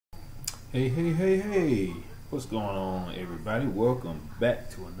Hey, hey, hey, hey. What's going on, everybody? Welcome back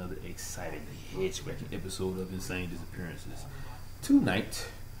to another exciting head-scratching episode of Insane Disappearances. Tonight,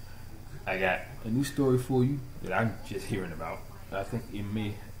 I got a new story for you that I'm just hearing about. I think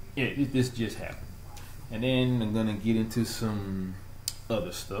this just happened. And then I'm going to get into some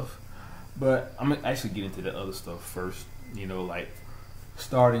other stuff. But I'm going to actually get into the other stuff first. Like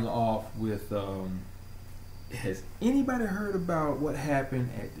starting off with... has anybody heard about what happened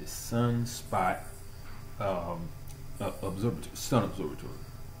at the sunspot sun observatory?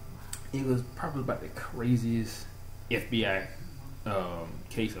 It was probably about the craziest FBI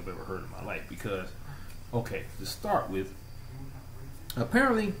case I've ever heard in my life. Because, okay, to start with,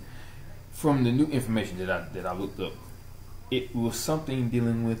 apparently from the new information that I looked up, it was something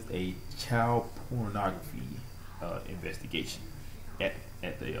dealing with a child pornography investigation at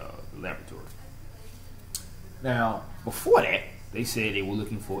the laboratory. Now, before that, they said they were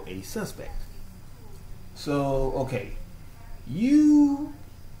looking for a suspect. So, okay, your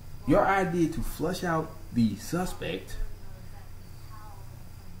idea to flush out the suspect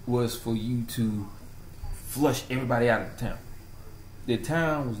was for you to flush everybody out of the town. The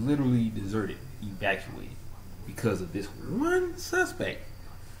town was literally deserted, evacuated, because of this one suspect.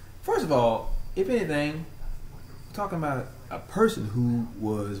 First of all, if anything, we're talking about a person who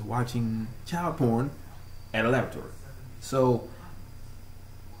was watching child porn at a laboratory. So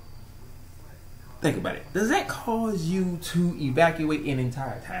think about it. Does that cause you to evacuate an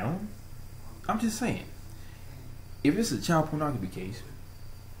entire town? I'm just saying. If it's a child pornography case,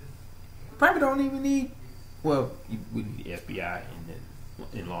 you probably don't even need, well, we need the FBI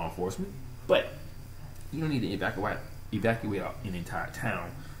and law enforcement, but you don't need to evacuate out an entire town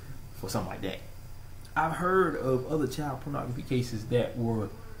for something like that. I've heard of other child pornography cases that were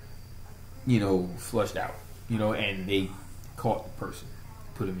flushed out, and they caught the person,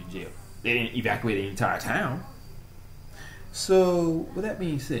 put him in jail. They didn't evacuate the entire town. So, with that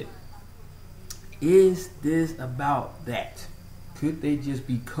being said, is this about that? Could they just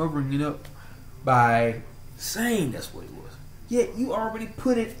be covering it up by saying that's what it was? Yet you already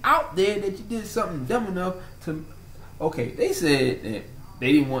put it out there that you did something dumb enough to... Okay, they said that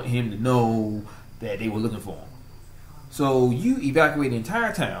they didn't want him to know that they were looking for him. So you evacuate the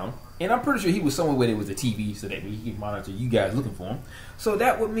entire town, and I'm pretty sure he was somewhere where there was a TV so that he could monitor you guys looking for him. So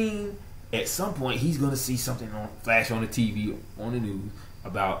that would mean at some point he's going to see something flash on the TV, on the news,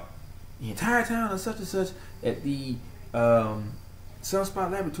 about the entire town of such and such at the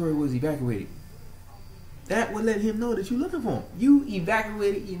Sunspot Laboratory was evacuated. That would let him know that you're looking for him. You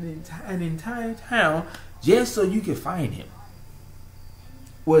evacuated an entire town just so you could find him.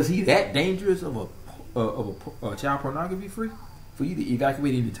 Was he that dangerous of a child pornography freak for you to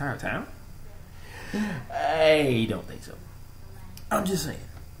evacuate an entire town? I don't think so. I'm just saying.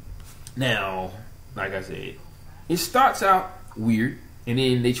 Now, like I said, it starts out weird, and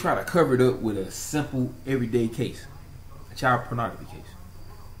then they try to cover it up with a simple, everyday case, a child pornography case.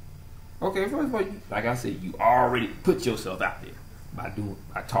 Okay, first of all, like I said, you already put yourself out there by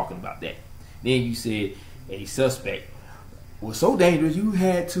talking about that. Then you said a suspect was so dangerous you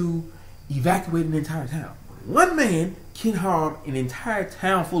had to evacuate an entire town. One man can harm an entire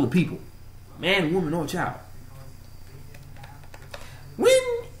town full of people, man, woman, or child.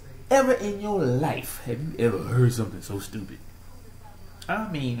 Whenever in your life have you ever heard something so stupid?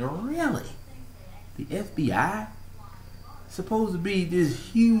 I mean, really? The FBI supposed to be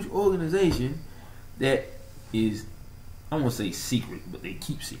this huge organization that is, I won't say secret, but they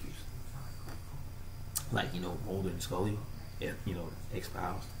keep secrets. Like, Mulder and Scully,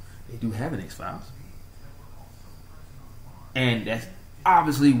 X-Files. They do have an X-Files. And that's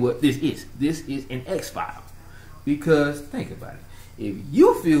obviously what this is. This is an X-Files. Because, think about it. If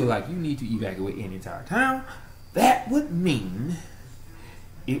you feel like you need to evacuate an entire town, that would mean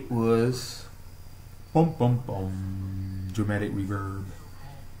it was bum bum bum, dramatic reverb,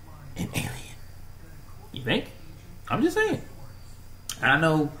 an alien. You think? I'm just saying. I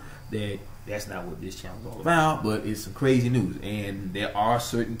know that that's not what this channel is all about, but it's some crazy news. And there are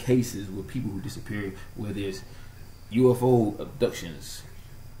certain cases with people who disappear where there's UFO abductions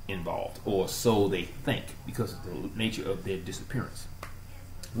involved, or so they think, because of the nature of their disappearance,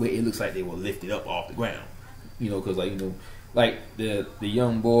 where it looks like they were lifted up off the ground. Because like the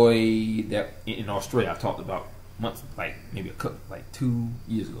young boy that in Australia I talked about months, maybe 2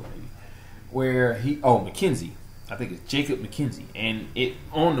 years ago, maybe, where Mackenzie. I think it's Jacob McKenzie, and it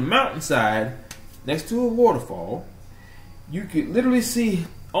on the mountainside next to a waterfall, you could literally see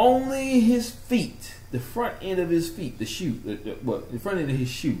only his feet, the front end of his feet, the shoe, the front end of his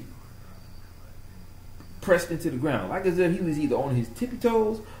shoe pressed into the ground, like as if he was either on his tippy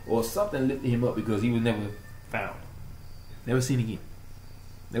toes or something lifted him up, because he was never found, never seen again,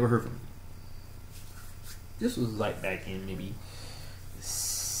 never heard from him. This was like back in maybe the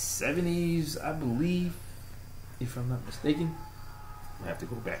 70s, I believe, if I'm not mistaken. I have to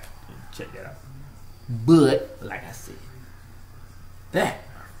go back and check that out. But like I said, that,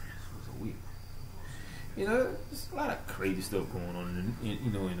 my friends, was a weird. You know, there's a lot of crazy stuff going on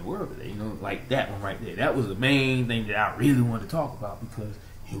in the world today. You know, like that one right there. That was the main thing that I really wanted to talk about, because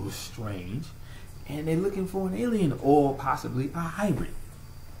it was strange, and they're looking for an alien, or possibly a hybrid,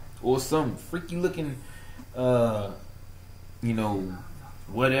 or some freaky looking, you know,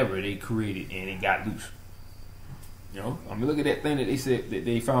 whatever they created, and it got loose. You know, I mean, look at that thing that they said that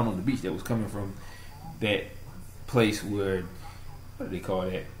they found on the beach that was coming from that place where, what do they call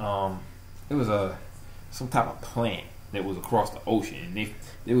that? It was some type of plant that was across the ocean, and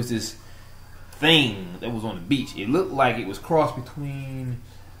there was this thing that was on the beach. It looked like it was crossed between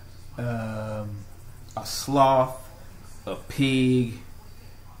a sloth, a pig,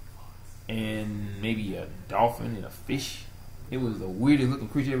 and maybe a dolphin and a fish. It was the weirdest looking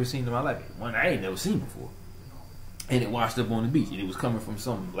creature I've ever seen in my life. One I ain't never seen before. And it washed up on the beach, and it was coming from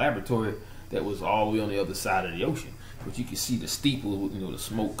some laboratory that was all the way on the other side of the ocean. But you could see the steeple, you know, the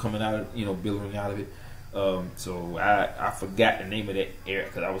smoke coming out of, you know, billowing out of it. So I forgot the name of that area,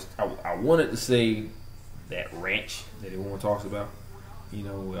 because I wanted to say that ranch that everyone talks about, you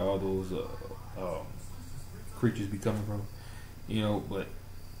know, where all those creatures be coming from, you know, but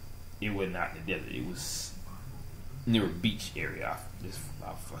it was not in the desert. It was near a beach area.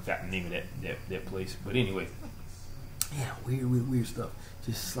 I forgot the name of that place. But anyway, yeah, weird stuff.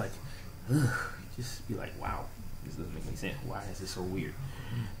 Just like, just be like, wow, this doesn't make any sense. Why is this so weird?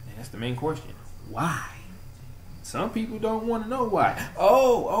 And that's the main question. Why? Some people don't want to know why.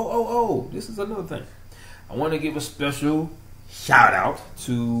 Oh, this is another thing. I want to give a special shout out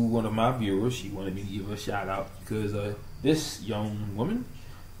to one of my viewers. She wanted me to give her a shout out because this young woman,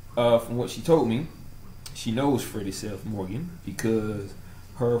 from what she told me, she knows Freddie Seth Morgan because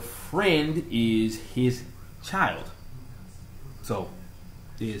her friend is his child. So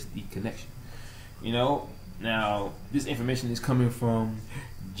there's the connection. You know, now this information is coming from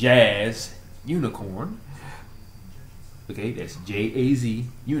Jaz Unicorn. Okay, that's Jaz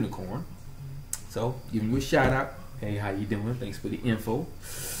Unicorn. So giving you a shout out. Hey, how you doing? Thanks for the info.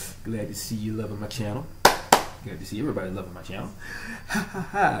 Glad to see you loving my channel. Glad to see everybody loving my channel.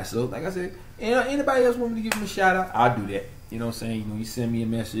 So like I said, anybody else want me to give them a shout out, I'll do that. You know what I'm saying? You know, you send me a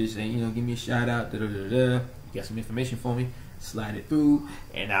message and, you know, give me a shout out. You got some information for me, slide it through,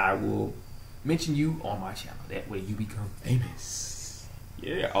 and I will mention you on my channel. That way you become famous.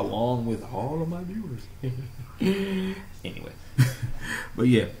 Yeah, along with all of my viewers. Anyway. But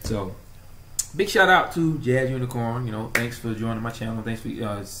yeah, so big shout out to Jaz Unicorn. You know, thanks for joining my channel. Thanks for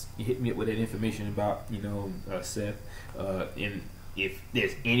hitting me up with that information about, you know, Seth. And if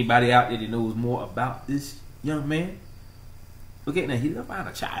there's anybody out there that knows more about this young man, okay, now he didn't find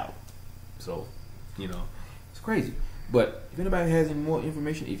a child, so you know it's crazy. But if anybody has any more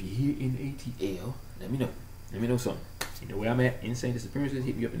information, if you're here in ATL, let me know. Let me know something. You know where I'm at. Insane Disappearances.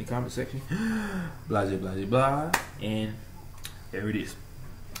 Hit me up in the comment section. Blah blah blah blah. And there it is.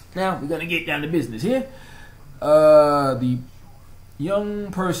 Now we're gonna get down to business here. The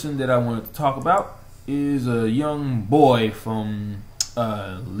young person that I wanted to talk about is a young boy from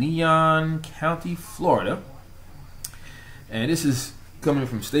Leon County, Florida, and this is coming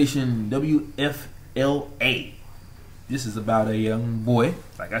from station WFLA. This is about a young boy,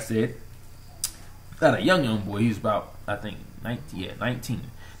 like I said, not a young boy. He's about, I think, 19.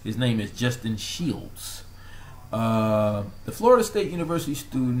 His name is Justin Shields. The Florida State University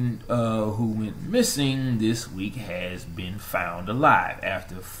student who went missing this week has been found alive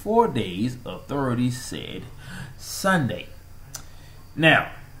after 4 days, authorities said Sunday.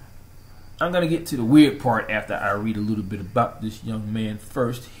 Now, I'm going to get to the weird part after I read a little bit about this young man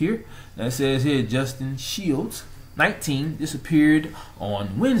first here. Now it says here, Justin Shields, 19, disappeared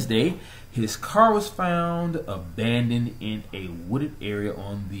on Wednesday. His car was found abandoned in a wooded area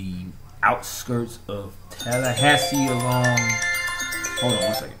on the outskirts of Tallahassee along... Hold on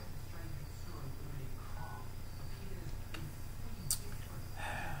one second. I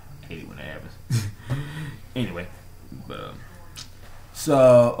hate it when that happens. Anyway, but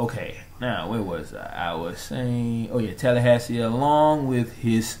so okay. Now where was I? I was saying, oh yeah, Tallahassee, along with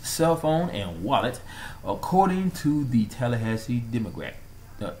his cell phone and wallet, according to the Tallahassee Democrat.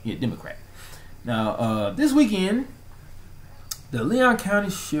 Now this weekend, the Leon County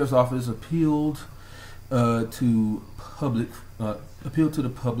Sheriff's Office appealed to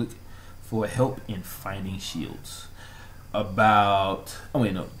the public for help in finding Shields. About okay,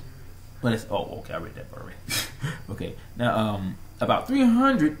 I read that part already. Okay, now about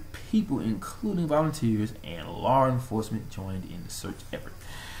 300 people, including volunteers and law enforcement, joined in the search effort.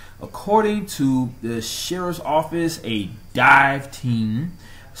 According to the sheriff's office, a dive team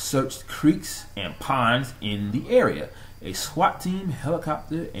searched creeks and ponds in the area. A SWAT team,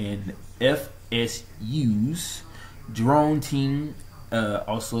 helicopter, and FSU's drone team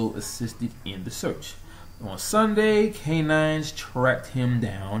also assisted in the search. On Sunday, canines tracked him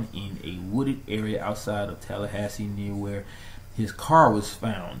down in a wooded area outside of Tallahassee, near where his car was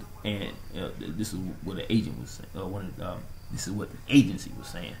found. And this is what the agent was saying. This is what the agency was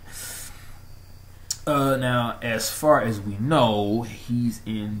saying. Now, as far as we know, he's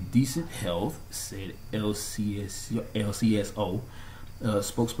in decent health, said LCSO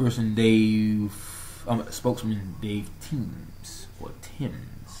spokesman Dave Timms.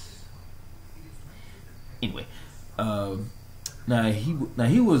 Anyway, now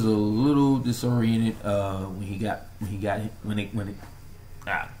he was a little disoriented when we got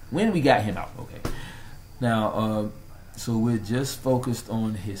him out. Okay, now so we're just focused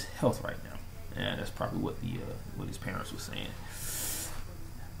on his health right now. And that's probably what his parents were saying.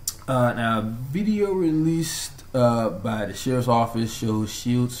 Now, video released by the sheriff's office shows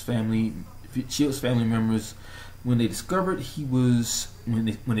Shields family members when they discovered he was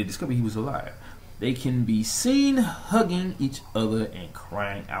alive. They can be seen hugging each other and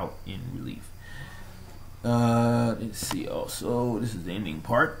crying out in relief. Let's see. Also, this is the ending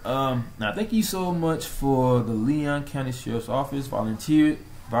part. Now, thank you so much for the Leon County Sheriff's Office, volunteers,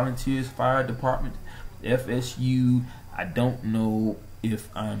 fire department, FSU. I don't know if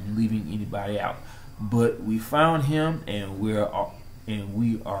I'm leaving anybody out, but we found him, and we are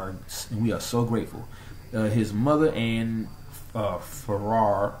so grateful. His mother, Ann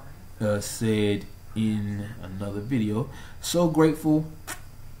Farrar, said in another video, so grateful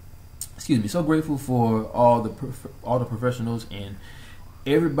for all the professionals and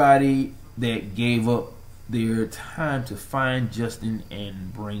everybody that gave up their time to find Justin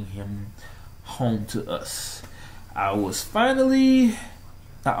and bring him home to us. I was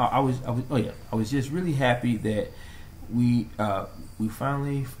just really happy that we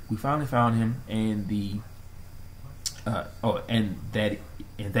finally found him, and that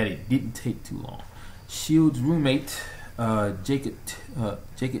it didn't take too long. Shields' roommate Jacob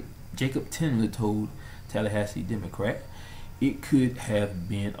Tinley told Tallahassee Democrat, "It could have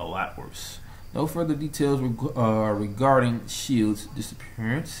been a lot worse." No further details regarding Shields'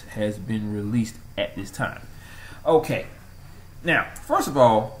 disappearance has been released at this time. Okay, now, first of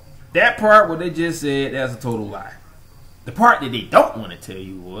all, that part what they just said, that's a total lie. The part that they don't want to tell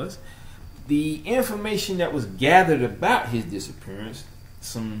you was the information that was gathered about his disappearance.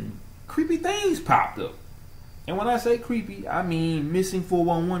 Some creepy things popped up. And when I say creepy, I mean missing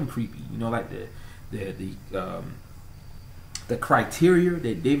 411 creepy. You know, like the criteria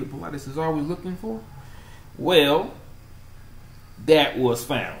that David Paulides is always looking for. Well, that was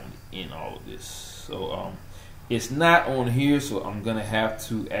found in all of this. So it's not on here, so I'm gonna have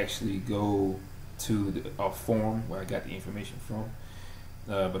to actually go to a forum where I got the information from.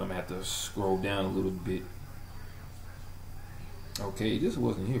 But I'm gonna have to scroll down a little bit. Okay, this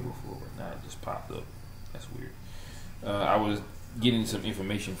wasn't here before, but now it just popped up. That's weird. I was getting some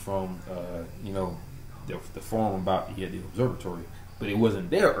information from the forum about the observatory, but it wasn't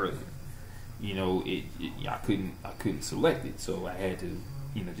there earlier. You know, I couldn't select it, so I had to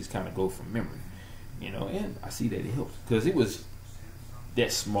just kind of go from memory. And I see that it helps because it was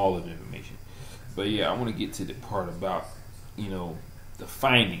that small of information. But yeah, I want to get to the part about the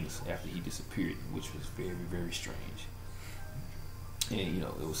findings after he disappeared, which was very, very strange. And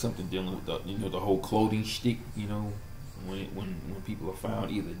it was something dealing with the whole clothing shtick. When people are found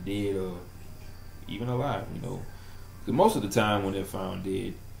either dead or even alive. Because most of the time when they're found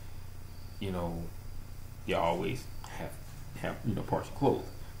dead, they always have partial clothes.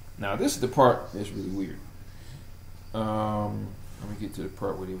 Now this is the part that's really weird. Let me get to the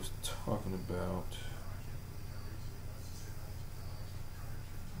part where they was talking about.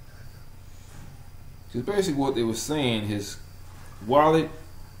 Because basically what they were saying, his wallet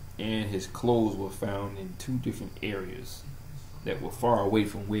and his clothes were found in two different areas that were far away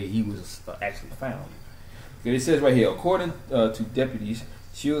from where he was actually found. Okay, it says right here, according to deputies,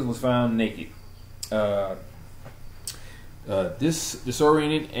 Shields was found naked,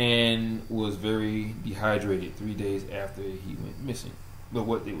 disoriented, and was very dehydrated 3 days after he went missing. But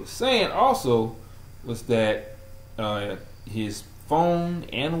what they were saying also was that his phone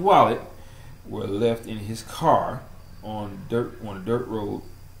and wallet were left in his car on a dirt road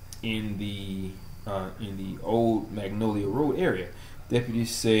in the old Magnolia Road area.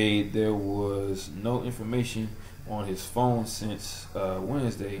 Deputies say there was no information on his phone since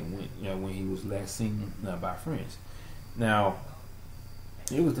Wednesday, when he was last seen by friends. Now,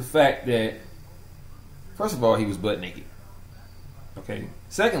 it was the fact that, first of all, he was butt naked. Okay.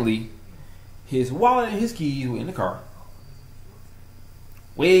 Secondly, his wallet and his keys were in the car,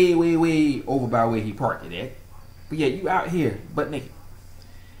 way over by where he parked it at. But yeah, you out here butt naked.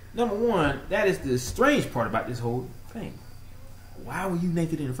 Number one, that is the strange part about this whole thing. Why were you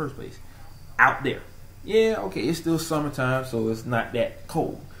naked in the first place? Out there. Yeah, okay, it's still summertime, so it's not that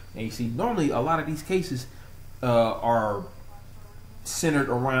cold. And you see, normally a lot of these cases are centered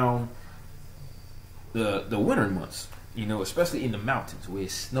around the winter months, especially in the mountains where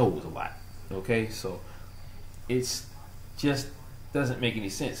it snows a lot. Okay, so it's just doesn't make any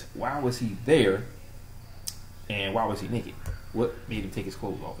sense. Why was he there, and why was he naked? What made him take his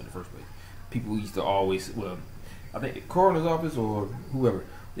clothes off in the first place? People used to always, I think the coroner's office or whoever,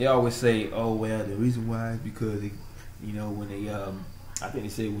 they always say, oh, well, the reason why is because, when they, I think they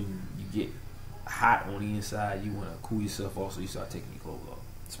say when you get hot on the inside, you want to cool yourself off, so you start taking your clothes off,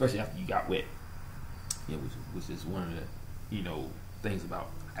 especially after you got wet. Which is one of the, things about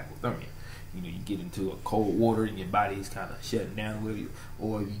hypothermia. You get into a cold water and your body is kind of shutting down with you,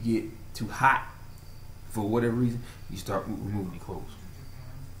 or if you get too hot for whatever reason, you start removing your clothes.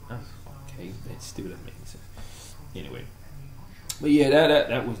 Okay, that still doesn't make any sense. Anyway, but yeah,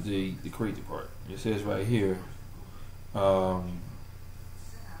 that was the crazy part. It says right here, let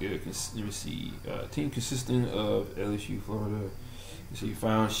me see, team consisting of LSU, Florida. So you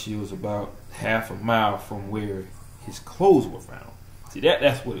found she was about half a mile from where his clothes were found. See,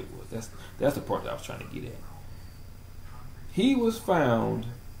 that's what it was. That's the part that I was trying to get at. He was found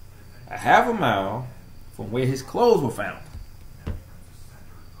a half a mile from where his clothes were found.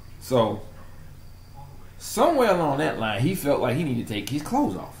 So somewhere along that line, he felt like he needed to take his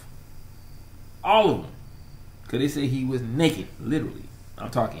clothes off. All of them. Because they say he was naked, literally.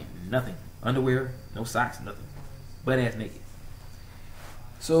 I'm talking nothing. Underwear, no socks, nothing. Butt ass naked.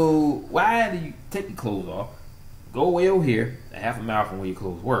 So why do you take your clothes off, go way over here, a half a mile from where your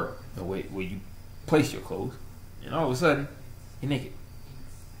clothes were, or where you place your clothes, and all of a sudden, you're naked?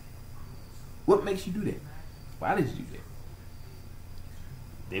 What makes you do that? Why did you do that?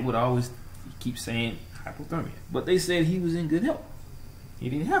 They would always keep saying hypothermia, but they said he was in good health. He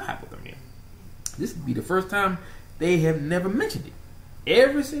didn't have hypothermia. This would be the first time they have never mentioned it.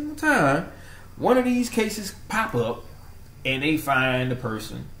 Every single time one of these cases pop up and they find the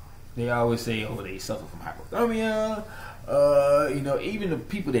person, they always say, oh, they suffer from hypothermia. Even the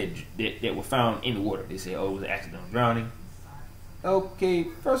people that were found in the water, they say, oh, it was an accidental drowning. Okay,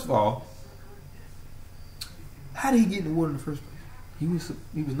 first of all, how did he get in the water in the first place?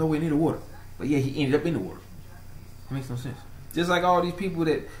 He was nowhere near the water, but yeah, he ended up in the water. It makes no sense. Just like all these people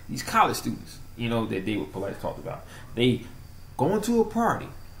these college students, that they were polite talked about. They going to a party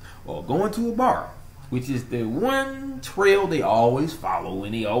or going to a bar, which is the one trail they always follow,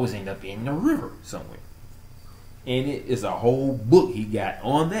 and they always end up in the river somewhere. And it is a whole book he got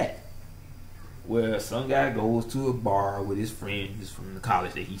on that, where some guy goes to a bar with his friends from the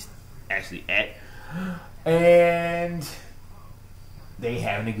college that he's actually at, and they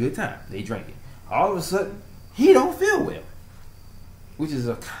having a good time. They drinking. All of a sudden, he don't feel well, which is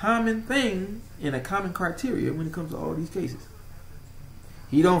a common thing and a common criteria when it comes to all these cases.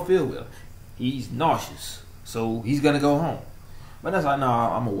 He don't feel well. He's nauseous, so he's gonna go home. But that's like, no,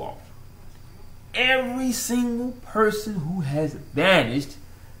 I'm gonna walk. Every single person who has vanished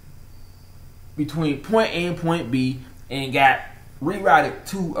between point A and point B and got rerouted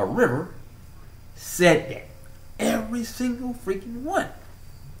to a river said that. Every single freaking one.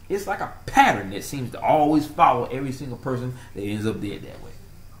 It's like a pattern that seems to always follow every single person that ends up dead that way.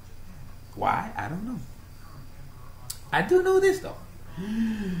 Why? I don't know. I do know this though.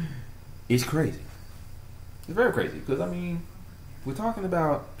 It's crazy. It's very crazy because, we're talking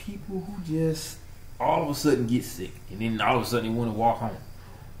about people who just all of a sudden get sick and then all of a sudden they want to walk home.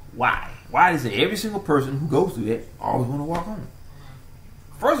 Why? Why is it every single person who goes through that always want to walk home?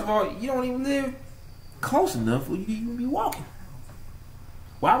 First of all, you don't even live close enough for you to even be walking.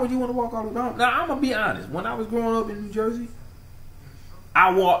 Why would you want to walk all the way home? Now, I'm going to be honest. When I was growing up in New Jersey,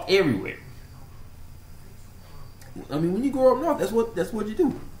 I walked everywhere. When you grow up north, that's what you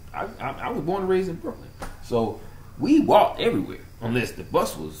do. I was born and raised in Brooklyn. So we walked everywhere unless the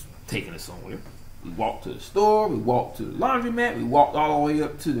bus was taking us somewhere. We walked to the store, we walked to the laundromat, we walked all the way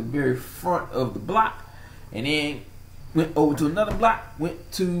up to the very front of the block, and then went over to another block,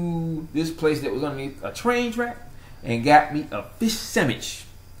 went to this place that was underneath a train track, and got me a fish sandwich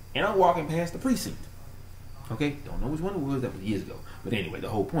and I'm walking past the precinct. Okay, don't know which one it was. That was years ago. But anyway, the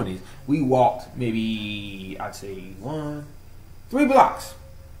whole point is we walked maybe, I'd say 3 blocks.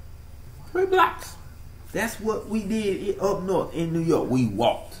 3 blocks. That's what we did up north in New York. We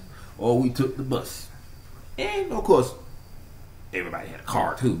walked or we took the bus. And of course, everybody had a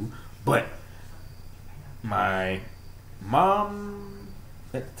car too. But my mom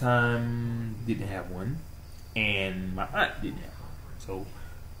at the time didn't have one, and my aunt didn't have one. So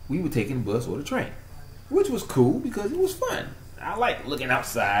we were taking the bus or the train, which was cool because it was fun. I like looking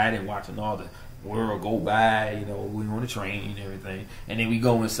outside and watching all the world go by. You know, we on the train and everything, and then we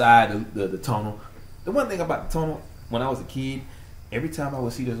go inside the tunnel. The one thing about the tunnel, when I was a kid, every time I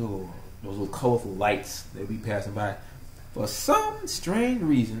would see those little colorful lights that be passing by, for some strange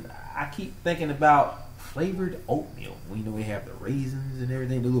reason, I keep thinking about flavored oatmeal. Well, you know, they have the raisins and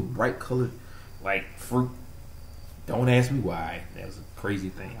everything, the little bright colored like fruit. Don't ask me why. That was a crazy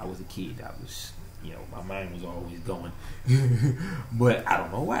thing. I was a kid. I was, you know, my mind was always going. But I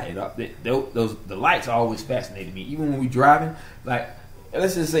don't know why. The lights always fascinated me. Even when we driving, like,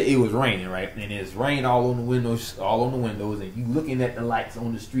 let's just say it was raining, right? And there's rain all on the windows, and you looking at the lights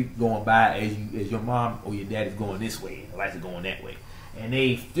on the street going by as your mom or your dad is going this way, and the lights are going that way, and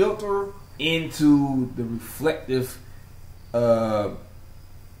they filter into the reflective part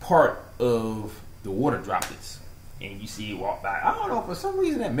of the water droplets, and you see it walk by. I don't know, for some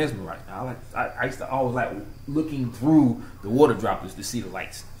reason that mesmerized me. I used to always like looking through the water droplets to see the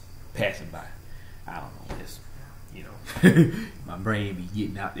lights passing by. I don't know, it's, you know, my brain be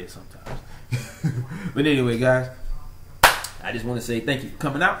getting out there sometimes. But anyway, guys, I just want to say thank you for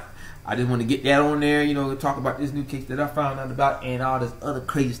coming out. I just want to get that on there, you know, talk about this new case that I found out about and all this other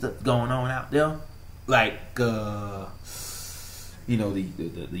crazy stuff going on out there. Like, you know,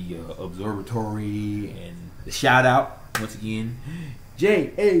 the observatory, and the shout out, once again,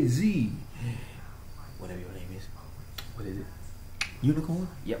 Jaz, whatever your name is. What is it? Unicorn?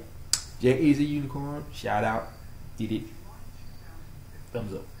 Yep. Jaz Unicorn, shout out. Did it.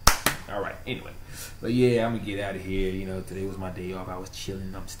 Thumbs up. Alright, anyway. But yeah, I'm gonna get out of here. You know, today was my day off. I was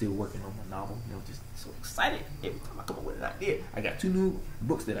chilling. I'm still working on my novel. You know, just so excited every time I come up with an idea. I got 2 new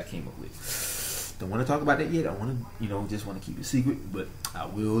books that I came up with. Don't want to talk about that yet. I want to, you know, just want to keep it secret. But I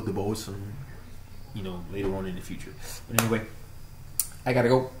will divulge some, you know, later on in the future. But anyway, I gotta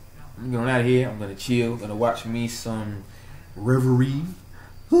go. I'm going out of here. I'm gonna chill. Gonna watch me some Reverie.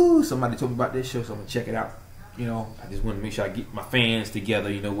 Whoo, somebody told me about this show, so I'm gonna check it out. You know, I just want to make sure I get my fans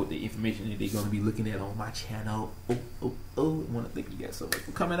together, you know, with the information that they're going to be looking at on my channel. I want to thank you guys so much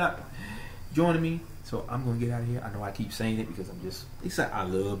for coming out, joining me. So I'm going to get out of here. I know I keep saying it because I'm just excited. I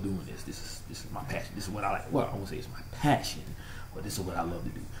love doing this. This is my passion. This is what I like. Well, I won't say it's my passion, but this is what I love to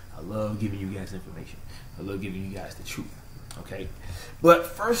do. I love giving you guys information. I love giving you guys the truth. Okay? But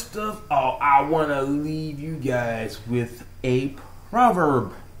first of all, I want to leave you guys with a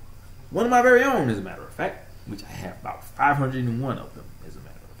proverb. One of my very own, as a matter of fact, which I have about 501 of them, as a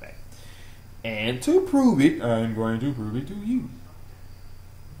matter of fact. And to prove it, I'm going to prove it to you.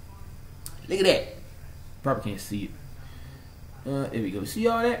 Look at that. Probably can't see it. There we go. See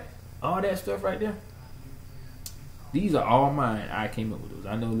all that? All that stuff right there? These are all mine. I came up with those.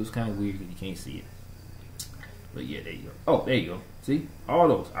 I know it looks kind of weird because you can't see it. But yeah, there you go. Oh, there you go. See? All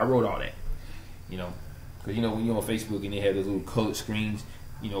those. I wrote all that. You know, because you know when you're on Facebook and they have those little colored screens,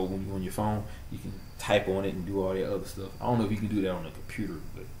 you know, when you're on your phone, you can type on it and do all that other stuff. I don't know if you can do that on a computer,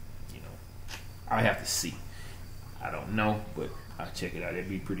 but, you know, I have to see. I don't know, but I'll check it out. It'd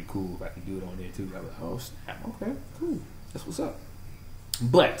be pretty cool if I could do it on there, too. I'd be like, oh, snap. Okay, cool. That's what's up.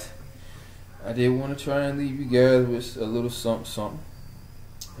 But I did want to try and leave you guys with a little something.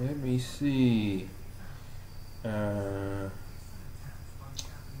 Let me see. I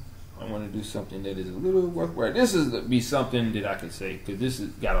want to do something that is a little worthwhile. This is be something that I can say, because this has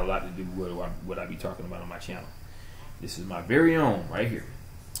got a lot to do with what I be talking about on my channel. This is my very own right here.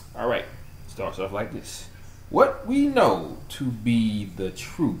 All right, starts off like this. What we know to be the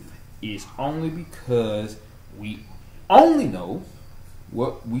truth is only because we only know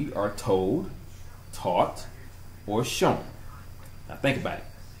what we are told, taught, or shown. Now think about it.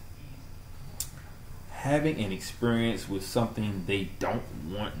 Having an experience with something they don't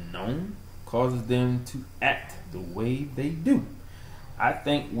want known causes them to act the way they do. I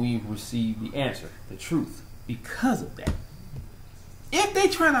think we've received the answer, the truth, because of that. If they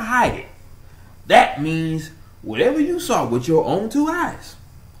trying to hide it, that means whatever you saw with your own 2 eyes.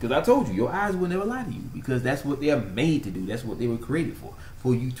 Because I told you, your eyes will never lie to you, because that's what they are made to do. That's what they were created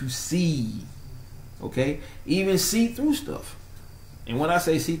for you to see. Okay? Even see through stuff. And when I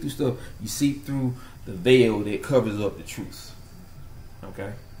say see through stuff, you see through the veil that covers up the truth.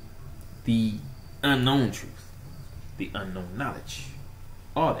 Okay? the unknown truth, the unknown knowledge,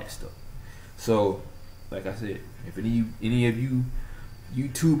 all that stuff. So, like I said, if any of you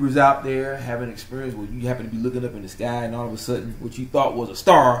YouTubers out there have an experience where you happen to be looking up in the sky and all of a sudden what you thought was a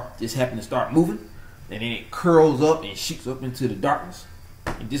star just happened to start moving, and then it curls up and shoots up into the darkness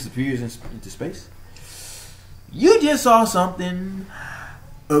and disappears into space, you just saw something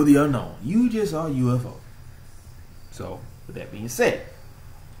of the unknown. You just saw a UFO. So, with that being said,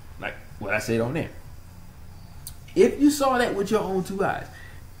 like what I said on there, if you saw that with your own two eyes,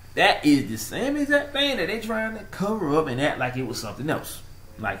 that is the same exact thing that they're trying to cover up and act like it was something else,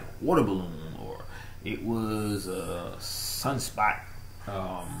 like a water balloon, or it was a sunspot,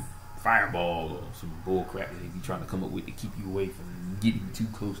 fireball, or some bull crap that they be trying to come up with to keep you away from getting too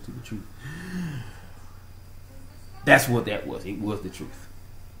close to the truth. That's what that was. It was the truth.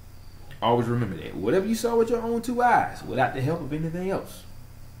 Always remember that. Whatever you saw with your own two eyes, without the help of anything else,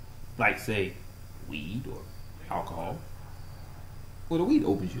 like say weed or alcohol. Well, the weed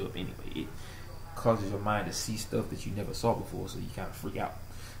opens you up anyway. It causes your mind to see stuff that you never saw before, so you kind of freak out.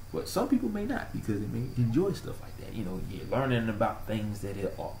 But some people may not, because they may enjoy stuff like that. You know, you're learning about things that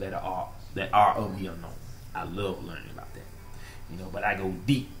are of the unknown. I love learning about that. You know, but I go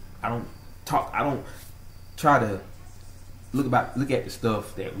deep. I don't try to look at the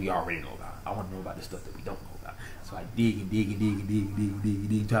stuff that we already know about. I want to know about the stuff that we don't know about. So I dig and dig and dig and dig and dig and dig and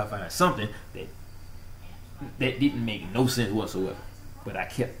dig and try to find something that didn't make no sense whatsoever. But I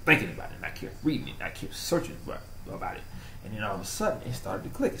kept thinking about it, and I kept reading it, and I kept searching about it. And then all of a sudden, it started to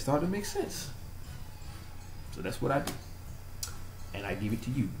click. It started to make sense. So that's what I do. And I give it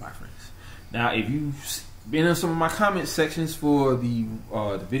to you, my friends. Now, if you've been in some of my comment sections for the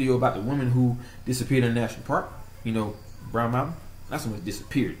video about the woman who disappeared in a national park, you know, Brown Mountain, not so much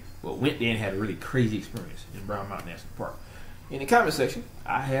disappeared, but went there and had a really crazy experience in Brown Mountain National Park. In the comment section,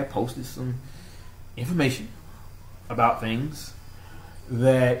 I have posted some information about things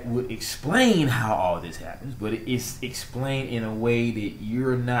that would explain how all this happens, but it's explained in a way that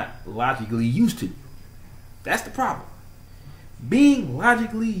you're not logically used to. That's the problem. Being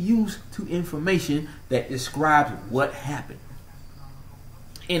logically used to information that describes what happened.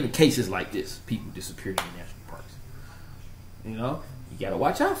 In the cases like this, people disappearing in national parks. You know, you gotta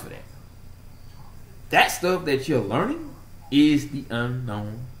watch out for that. That stuff that you're learning is the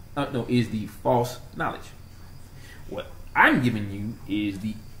unknown, is the false knowledge. What I'm giving you is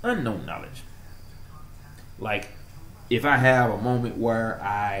the unknown knowledge. Like, if I have a moment where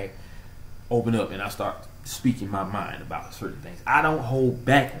I open up and I start speaking my mind about certain things, I don't hold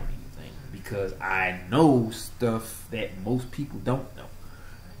back on anything, because I know stuff that most people don't know.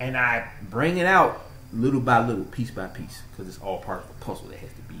 And I bring it out little by little, piece by piece, because it's all part of a puzzle that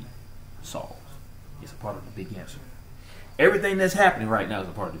has to be solved. It's a part of the big answer. Everything that's happening right now is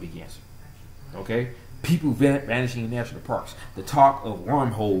a part of the big answer. Okay? People vanishing in national parks. The talk of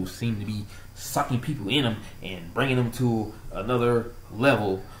wormholes seem to be sucking people in them and bringing them to another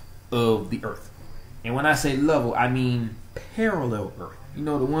level of the earth. And when I say level, I mean parallel earth. You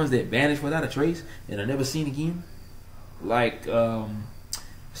know, the ones that vanish without a trace and are never seen again? Like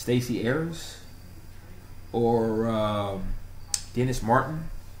Stacey Ayers or Dennis Martin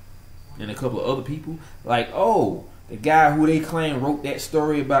and a couple of other people. Like, oh, the guy who they claim wrote that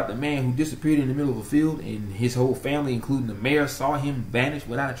story about the man who disappeared in the middle of a field and his whole family, including the mayor, saw him vanish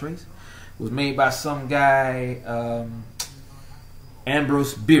without a trace, was made by some guy,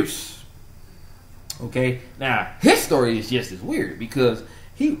 Ambrose Bierce. Okay, now his story is just as weird, because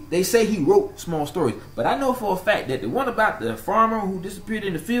they say he wrote small stories, but I know for a fact that the one about the farmer who disappeared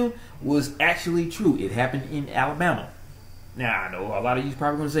in the field was actually true. It happened in Alabama. Now, I know a lot of you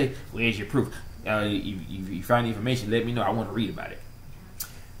probably going to say, where's your proof? If you find the information, let me know. I want to read about it.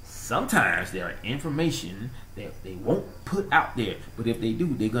 Sometimes there are information that they won't put out there, but if they do,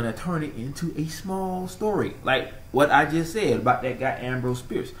 they're going to turn it into a small story. Like what I just said about that guy Ambrose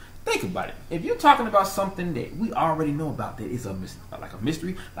Bierce. Think about it. If you're talking about something that we already know about, that is like a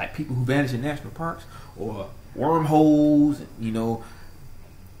mystery, like people who vanish in national parks or wormholes, you know,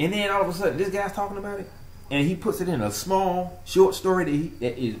 and then all of a sudden this guy's talking about it, and he puts it in a small, short story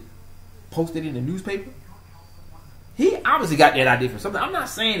that is posted in the newspaper. He obviously got that idea from something. I'm not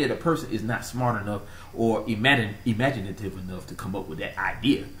saying that a person is not smart enough or imaginative enough to come up with that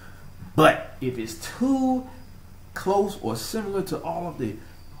idea, but if it's too close or similar to all of the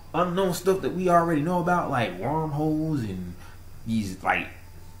unknown stuff that we already know about, like wormholes and these like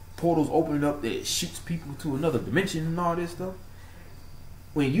portals opening up that shoots people to another dimension and all this stuff,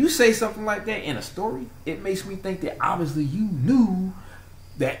 when you say something like that in a story, it makes me think that obviously you knew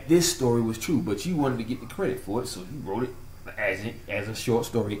that this story was true, but you wanted to get the credit for it, so you wrote it as a short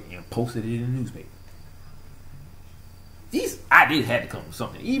story and posted it in the newspaper. These ideas had to come with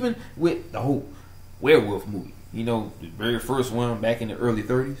something. Even with the whole werewolf movie, you know, the very first one back in the early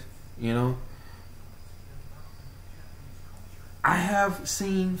 30s, you know. I have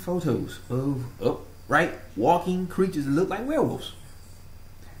seen photos of upright walking creatures that look like werewolves.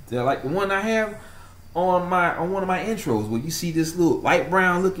 They're like the one I have on one of my intros, where you see this little light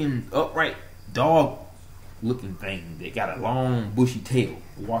brown looking upright dog looking thing that got a long bushy tail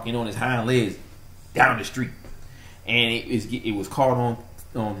walking on his hind legs down the street, and it was caught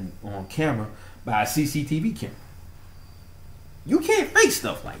on camera by a CCTV camera. You can't fake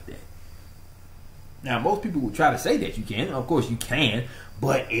stuff like that. Now, most people will try to say that you can. Of course you can,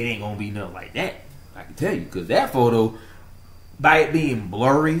 but it ain't gonna be nothing like that, I can tell you, because that photo, by it being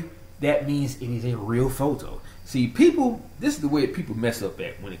blurry, that means it is a real photo. See, people, this is the way people mess up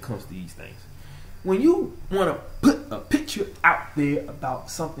at when it comes to these things. When you want to put a picture out there about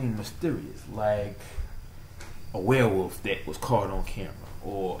something mysterious, like a werewolf that was caught on camera,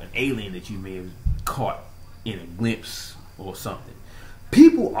 or an alien that you may have caught in a glimpse or something,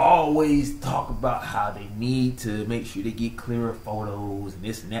 people always talk about how they need to make sure they get clearer photos and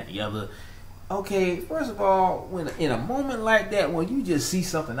this and that and the other. Okay, first of all, when in a moment like that, when you just see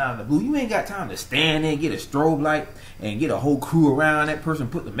something out of the blue, you ain't got time to stand there, get a strobe light, and get a whole crew around that person,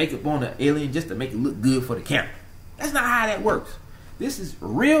 put the makeup on the alien just to make it look good for the camera. That's not how that works. This is a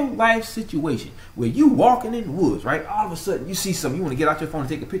real life situation where you walking in the woods, right? All of a sudden you see something, you want to get out your phone and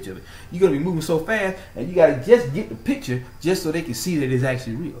take a picture of it. You're going to be moving so fast, and you got to just get the picture just so they can see that it's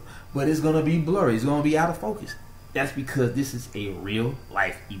actually real. But it's going to be blurry. It's going to be out of focus. That's because this is a real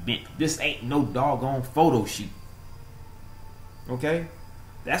life event. This ain't no doggone photo shoot. Okay?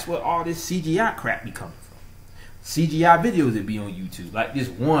 That's what all this CGI crap be coming from. CGI videos that be on YouTube. Like this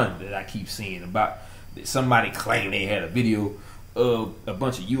one that I keep seeing about that somebody claimed they had a video of a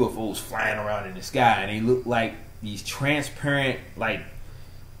bunch of UFOs flying around in the sky, and they look like these transparent, like,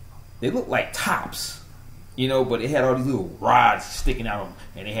 they look like tops, you know, but they had all these little rods sticking out of them,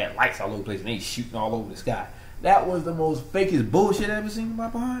 and they had lights all over the place, and they shooting all over the sky. That was the most fakest bullshit I ever seen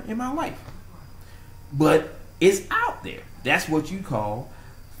in my life. But it's out there. That's what you call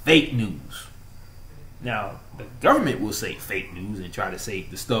fake news. Now, the government will say fake news and try to say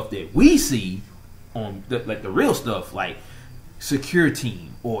the stuff that we see on, like the real stuff, like Secure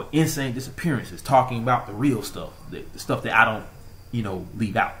Team or Insane Disappearances, talking about the real stuff, the stuff that I don't, you know,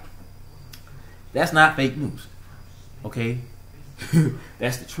 leave out. That's not fake news. Okay?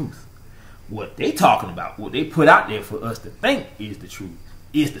 That's the truth. What they talking about, what they put out there for us to think is the truth,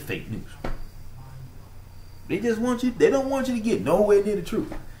 is the fake news. They just want you, they don't want you to get nowhere near the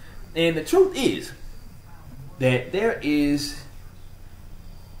truth. And the truth is that there is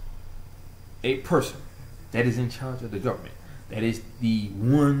a person that is in charge of the government, that is the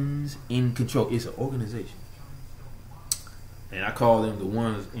ones in control. It's an organization. And I call them the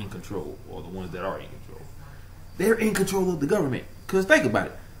ones in control, or the ones that are in control. They're in control of the government. Because think about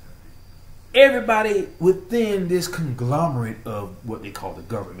it. Everybody within this conglomerate of what they call the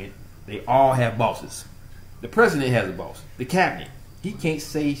government, they all have bosses. The president has a boss. The cabinet, he can't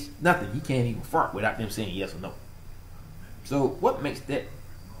say nothing. He can't even fart without them saying yes or no. So what makes that?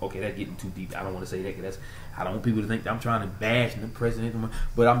 Okay, that's getting too deep. I don't want to say that because I don't want people to think that I'm trying to bash the president.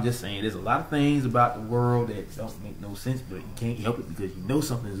 But I'm just saying there's a lot of things about the world that don't make no sense, but you can't help it because you know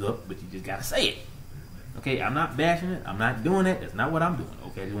something's up, but you just got to say it. Okay, I'm not bashing it. I'm not doing that. That's not what I'm doing.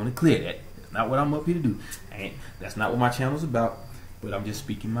 Okay, I just want to clear that. Not what I'm up here to do, and that's not what my channel's about. But I'm just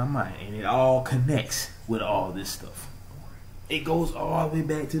speaking my mind, and it all connects with all this stuff. It goes all the way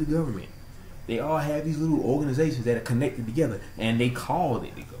back to the government. They all have these little organizations that are connected together, and they call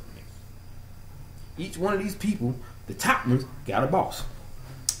it the government. Each one of these people, the top ones, got a boss,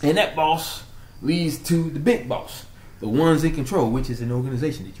 and that boss leads to the big boss, the ones in control, which is an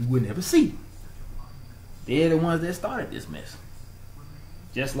organization that you would never see. They're the ones that started this mess.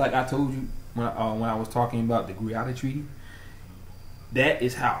 Just like I told you when I was talking about the Greada Treaty, that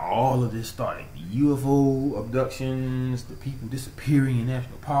is how all of this started. The UFO abductions, the people disappearing in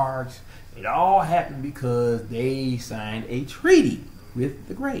national parks, it all happened because they signed a treaty with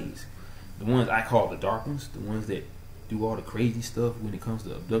the Greys. The ones I call the dark ones, the ones that do all the crazy stuff when it comes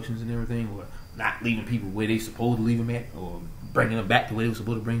to abductions and everything, or not leaving people where they supposed to leave them at, or bringing them back to where they were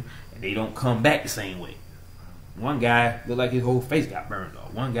supposed to bring them, and they don't come back the same way. One guy looked like his whole face got burned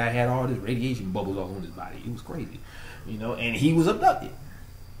off. One guy had all this radiation bubbles all on his body. It was crazy, you know, and he was abducted.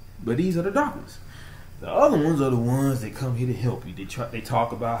 But these are the dark ones. The other ones are the ones that come here to help you. They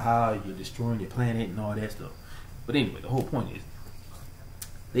talk about how you're destroying your planet and all that stuff. But anyway, the whole point is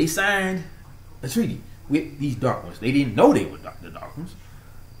they signed a treaty with these dark ones. They didn't know they were the dark ones,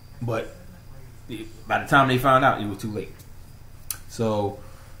 but by the time they found out, it was too late. So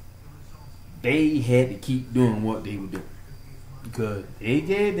they had to keep doing what they were doing because they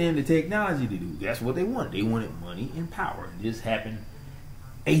gave them the technology to do. That's what they wanted. They wanted money and power. And this happened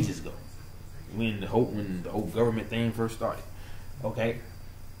ages ago when the whole government thing first started. Okay,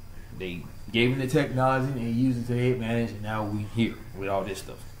 they gave them the technology and they used it to their advantage, and now we here with all this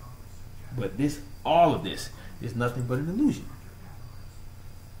stuff. But all of this is nothing but an illusion.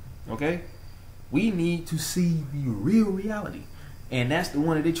 Okay, we need to see the real reality, and that's the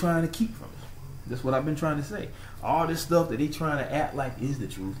one that they're trying to keep from us. That's what I've been trying to say. All this stuff that they trying to act like is the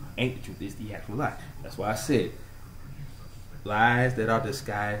truth ain't the truth. It's the actual lie. That's why I said lies that are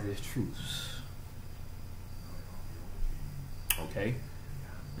disguised as truths. Okay,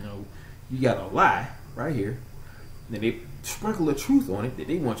 you got a lie right here, and they sprinkle a truth on it that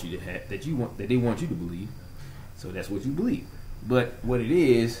they want you to have, that they want you to believe. So that's what you believe. But what it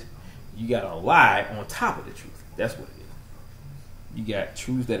is, you got a lie on top of the truth. That's what it is. You got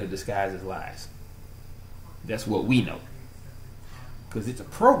truths that are disguised as lies. That's what we know. Because it's a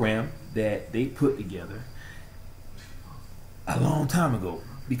program that they put together a long time ago.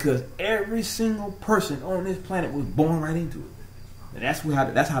 Because every single person on this planet was born right into it. And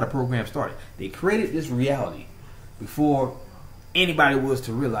that's how the program started. They created this reality before anybody was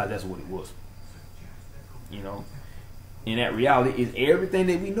to realize that's what it was. And that reality is everything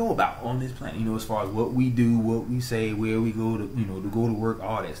that we know about on this planet. As far as what we do, what we say, where we go to, to go to work,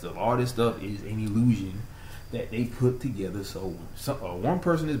 all that stuff. All this stuff is an illusion that they put together. So one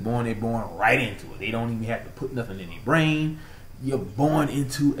person is born, they're born right into it. They don't even have to put nothing in their brain. You're born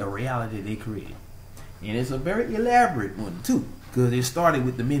into a reality they created. And it's a very elaborate one too, because it started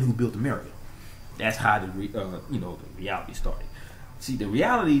with the men who built America. That's how the reality started. See, the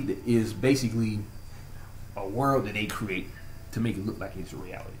reality is basically a world that they create to make it look like it's a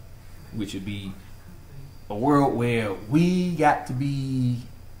reality, which would be a world where we got to be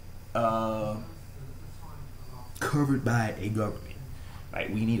covered by a government. Like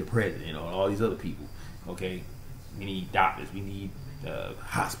we need a president or all these other people. Okay, we need doctors, we need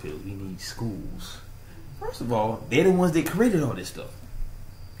hospitals, we need schools. First of all, they're the ones that created all this stuff.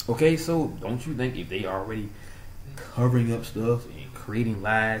 Okay, so don't you think if they are already covering up stuff and creating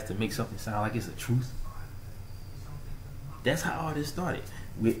lies to make something sound like it's the truth? That's how all this started,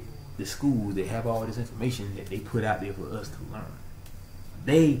 with the schools that have all this information that they put out there for us to learn.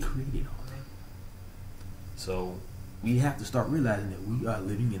 They created all that. So we have to start realizing that we are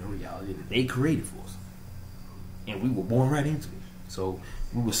living in a reality that they created for us. And we were born right into it. So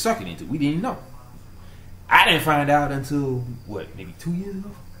we were sucking into it. We didn't know. I didn't find out until, maybe 2 years ago?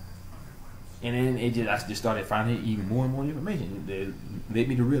 And then I just started finding even more and more information that led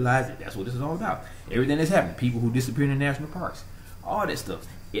me to realize that that's what this is all about. Everything that's happening, people who disappear in the national parks, all that stuff,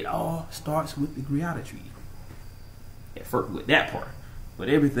 it all starts with the Greada Treaty. At first, with that part. But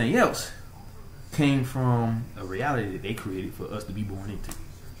everything else came from a reality that they created for us to be born into.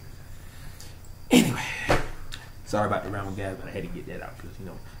 Anyway, sorry about the ramble, guys, but I had to get that out because,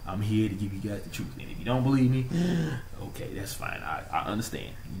 I'm here to give you guys the truth. And if you don't believe me, okay, that's fine. I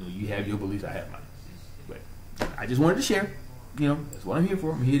understand. You have your beliefs, I have mine. But I just wanted to share. That's what I'm here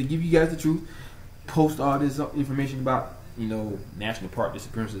for. I'm here to give you guys the truth. Post all this information about, national park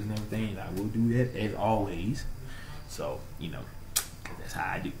disappearances and everything. And I will do that as always. So, that's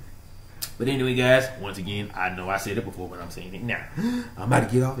how I do. But anyway, guys, once again, I know I said it before, but I'm saying it now. I'm about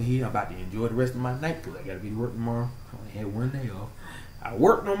to get off of here. I'm about to enjoy the rest of my night because I got to be to work tomorrow. I only had one day off. I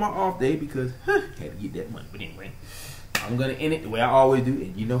worked on my off day because I had to get that money. But anyway, I'm going to end it the way I always do.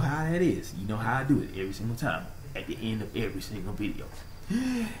 And you know how that is. You know how I do it every single time. At the end of every single video.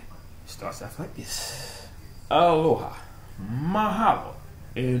 It starts off like this. Aloha. Mahalo.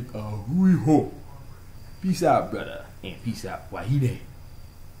 And ahui ho. Peace out, brother. And peace out, wahine.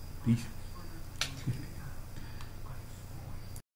 Peace.